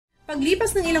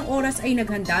Paglipas ng ilang oras ay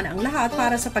naghanda na ang lahat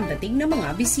para sa pagdating ng mga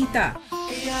bisita.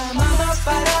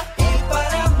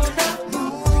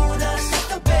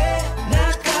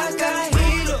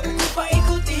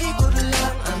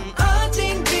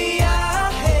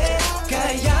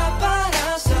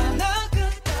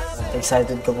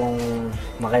 Excited ko pong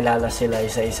makilala sila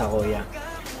isa-isa, kuya.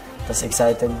 Tapos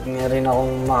excited nga rin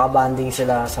akong makabanding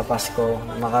sila sa Pasko,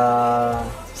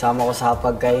 makasama ko sa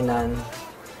pagkainan,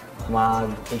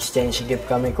 mag-exchange gift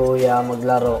kami, kuya,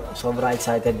 maglaro. Sobrang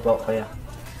excited po, kuya.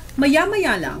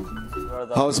 Maya-maya lang.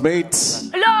 Housemates,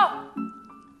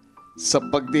 sa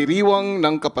pagdiriwang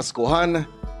ng Kapaskuhan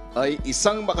ay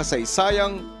isang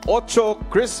makasaysayang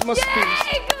 8 Christmas feast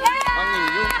ang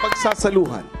inyong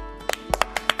pagsasaluhan.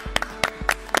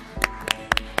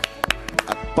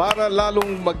 At para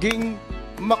lalong maging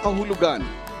makahulugan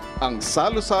ang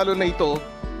salo-salo na ito,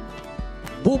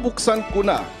 bubuksan ko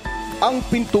na ang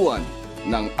pintuan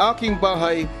ng aking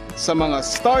bahay sa mga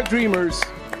Star Dreamers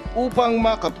upang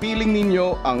makapiling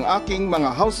ninyo ang aking mga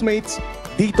housemates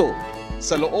dito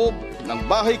sa loob ng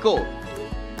bahay ko.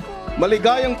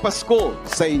 Maligayang Pasko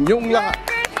sa inyong lahat!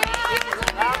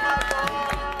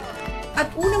 At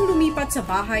unang lumipat sa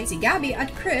bahay si Gabby at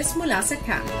Chris mula sa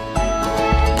camp.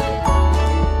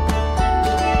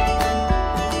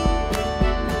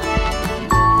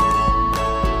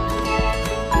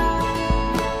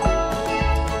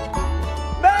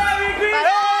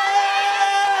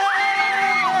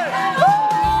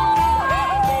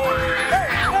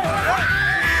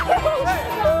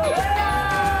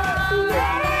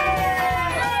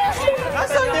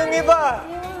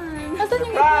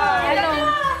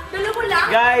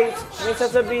 Guys, may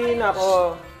sasabihin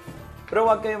ako. Pero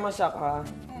huwag kayo masyak, ha?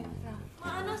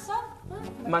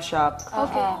 Masyak.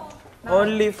 Okay.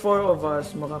 Only 4 of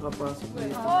us makakapasok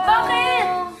dito. Bakit?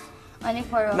 Only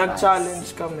 4 of us. Nag-challenge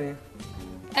kami.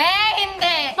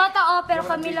 Hindi! Totoo, pero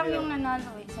kami lang yung nanalo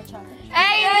sa challenge.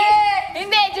 Hindi!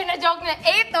 Hindi! Joke na.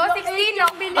 8 to 16 no?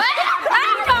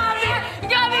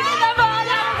 Gabi ko na ba?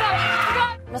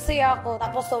 Masaya ako,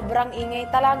 tapos sobrang ingay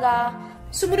talaga.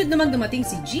 Sumunod naman dumating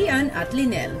si Gian at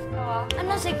Linel.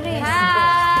 Ano si Chris?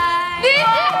 Hi!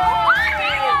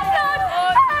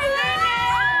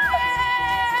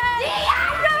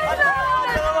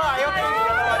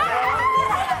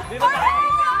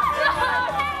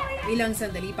 Ilang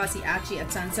sandali pa si Achi at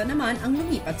Sansa naman ang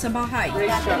lumipat sa bahay.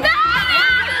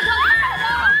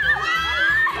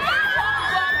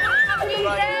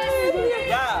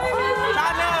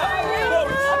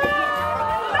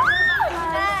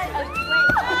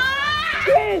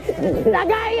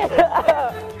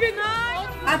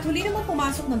 At huli naman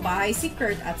pumasok ng bahay si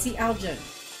Kurt at si Aljon.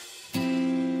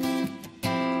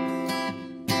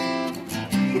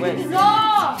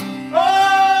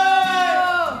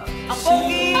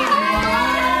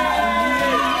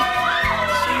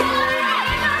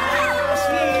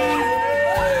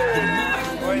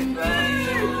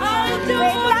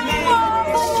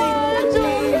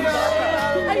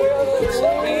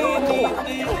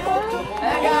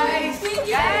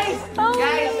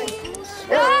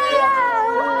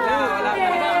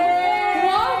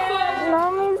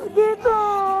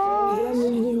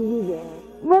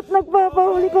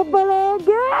 Nagpapahuli ka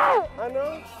palagi! Ano?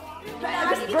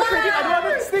 Girlfriend, I don't have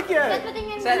a stick yet!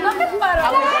 Bakit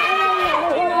parang?